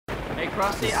Hey,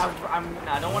 Krusty,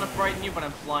 I don't want to frighten you, but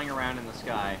I'm flying around in the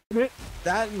sky.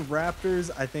 That and raptors,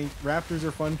 I think raptors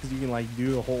are fun because you can like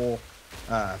do the whole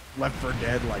Left 4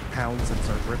 Dead like pounce and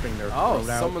start ripping their throat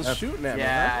out. Someone's shooting at me.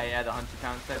 Yeah, yeah, the hunter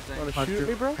pounce type thing. Want to shoot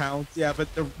me, bro? Pounce, yeah, but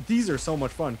these are so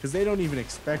much fun because they don't even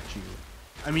expect you.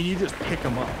 I mean, you just pick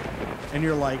them up, and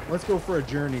you're like, let's go for a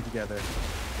journey together.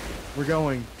 We're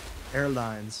going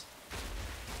airlines.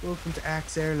 Welcome to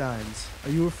Axe Airlines. Are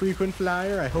you a frequent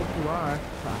flyer? I hope you are.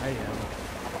 I am.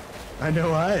 I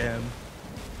know I am.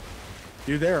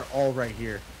 Dude, they're all right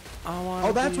here.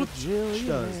 Oh, that's what Screech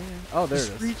does. Oh, there it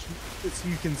is. Screech, so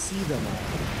you can see them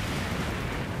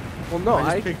all. Well, no,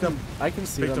 I picked up. I can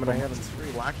see Picked them, up but I a haven't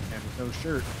screamed. black man with no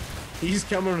shirt. He's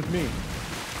coming with me.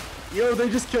 Yo, they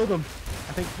just killed him.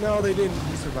 I think no, they didn't.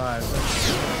 He survived.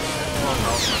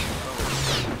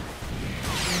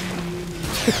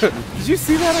 Did you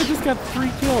see that? I just got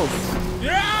 3 kills.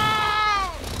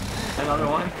 Yeah! Another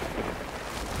one.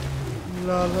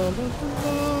 La la la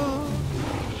la.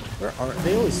 Where are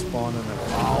they? Always spawn in that.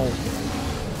 Wow.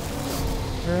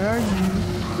 Where are you?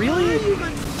 Really?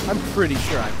 I'm pretty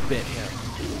sure I bit him.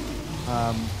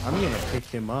 I'm gonna pick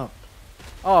him up.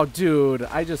 Oh, dude,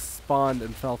 I just spawned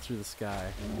and fell through the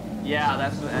sky. Yeah,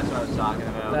 that's what I was talking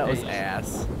about. That was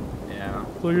ass. Yeah.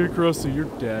 Look at Krusty, you're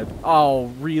dead. Oh,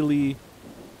 really?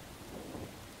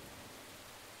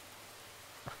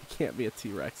 I can't be a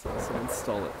T-Rex, though, so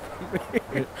install it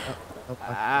from me.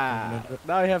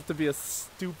 Now I have to be a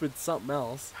stupid something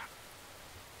else.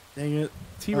 Dang it.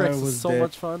 T-Rex is so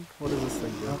much fun. What does this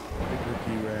thing do?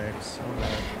 T-Rex.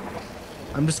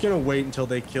 I'm just gonna wait until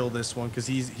they kill this one because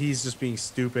he's just being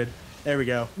stupid. There we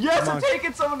go. Yes, I'm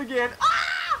taking someone again.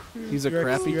 Ah! He's a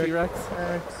crappy T-Rex.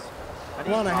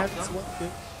 Come on, I had him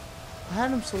selected. I had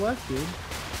him selected.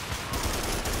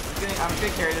 I'm just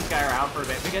gonna carry this guy around for a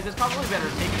bit because it's probably better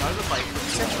taking other fight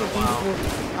for a while.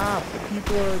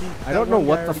 People already. I don't know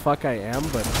what the fuck I am,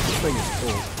 but this thing is cool.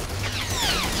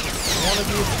 I want to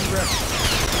be a T-Rex.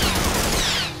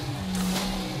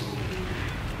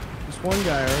 This one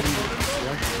guy already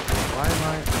selected. Why am I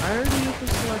already hit the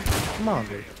selected? Come on,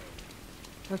 dude.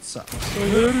 That sucks. I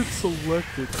had it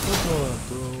selected. Come on,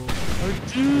 bro.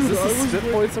 Dude, is this a spit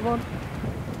point someone?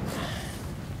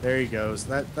 There he goes.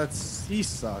 He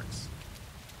sucks.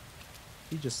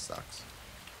 He just sucks.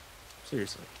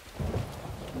 Seriously.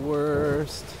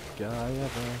 Worst guy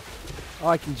ever. Oh,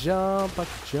 I can jump.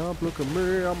 Look at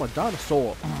me. I'm a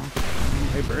dinosaur.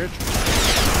 Hey, bitch.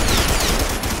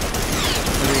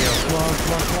 There we go.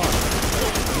 Come on.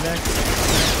 Next.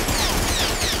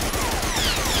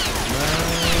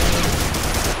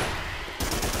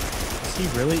 Is he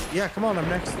really? Yeah, come on. I'm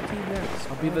next to T-Rex.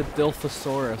 I'll be the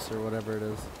Dilphosaurus or whatever it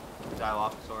is.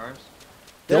 Dilophosaurus.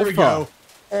 There we go.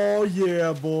 Oh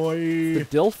yeah, boy. The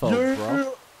Dilpho,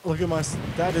 bro. Look at my.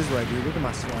 That is right, dude. Look at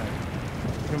my swag.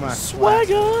 Look at my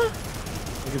swagger.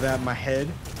 Look at that, my head.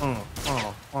 Get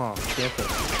it.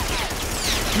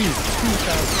 Jesus, 2,000.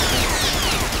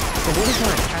 So what is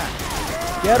my attack?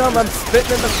 Get him! I'm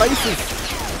spitting in the faces.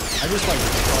 I just like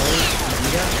charge and do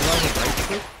that. And I have right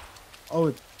click.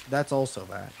 Oh, that's also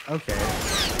that. Okay.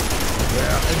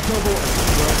 Yeah, and double.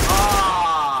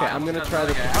 Okay, I'm gonna try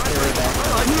to carry that.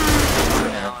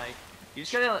 You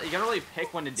gotta really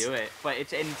pick when to do it, but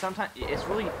sometimes it's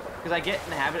really because I get in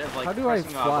the habit of like how do I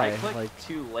pressing fly? right click like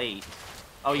too late.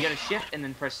 Oh, you gotta shift and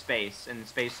then press space, and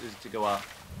space is to go up.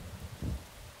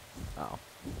 Oh.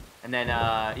 And then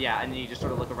yeah, and then you just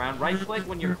sort of look around. Right click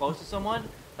when you're close to someone,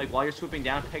 like while you're swooping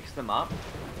down, picks them up.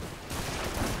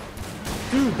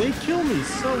 Dude, they kill me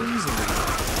so easily.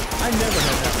 I never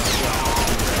had that much luck.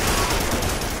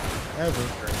 Ever.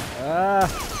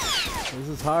 This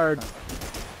is hard.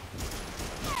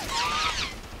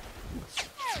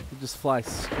 You just fly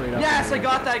straight up. Yes, I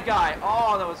got that guy.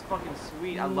 Oh, that was fucking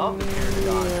sweet. I love the character.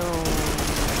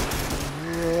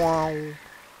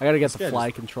 I gotta get the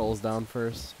fly controls down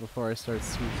first before I start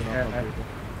swooping up on people.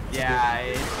 Yeah,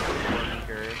 it's a learning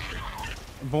curve.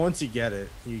 But once you get it,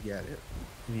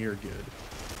 and you're good.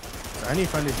 So I need to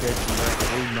find a dead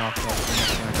T-Rex. Really knocked off.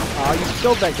 Oh, you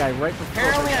killed that guy right before.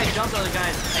 Apparently, I jumped on the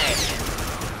guy's head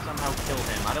and somehow killed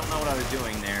him. I don't know what I was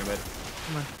doing there, but.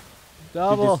 Come on.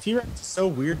 Double. Dude, T-Rex is so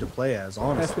weird to play as,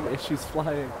 honestly. Has some issues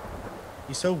flying.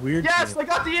 He's so weird. Yes, I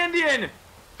got the Indian!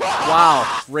 Wow,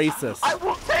 racist. I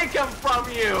will take him from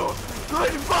you!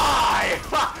 Goodbye!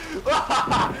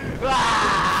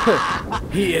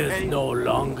 He is no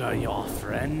longer your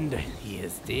friend. He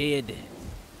is dead.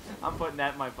 I'm putting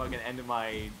that in my fucking end of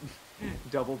my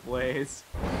double plays.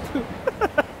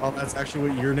 Oh, that's actually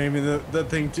what you're naming the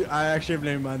thing too. I actually have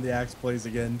named mine the Axe Plays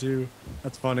again too.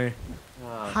 That's funny.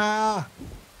 Ha!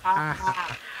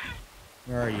 Ha!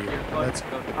 Where are you? Let's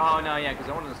go. Oh no, yeah, because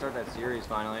I wanted to start that series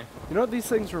finally. You know what these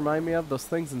things remind me of? Those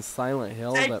things in Silent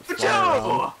Hill Hey, that fly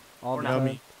around all the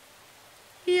time.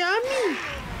 Yummy.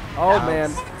 Oh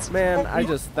man,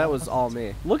 that was all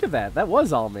me. Look at that. That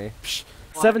was all me. Psh,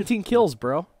 17 kills,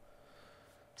 bro.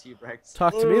 T-Rex.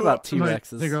 Talk to me about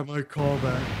T-Rexes. They got my call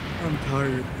back. I'm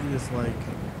tired. It's like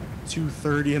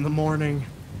 2:30 in the morning.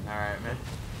 All right, man.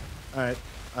 All right.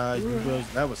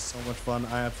 That was so much fun.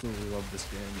 I absolutely love this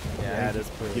game. Yeah, it is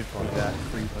pretty Give fun. me that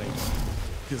free link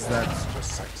because that's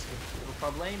just sexy. No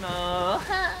problemo.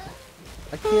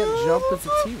 I can't jump as a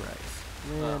T-Rex.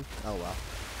 Man. Oh well.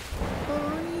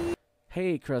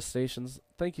 Hey, Crustaceans.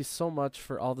 Thank you so much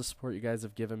for all the support you guys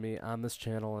have given me on this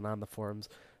channel and on the forums.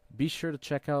 Be sure to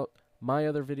check out my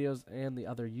other videos and the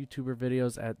other YouTuber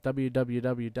videos at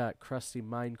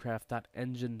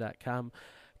www.CrustyMinecraft.engine.com.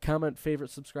 Comment,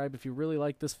 favorite, subscribe if you really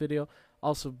like this video.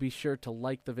 Also, be sure to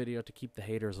like the video to keep the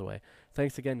haters away.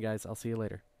 Thanks again, guys. I'll see you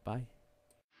later. Bye.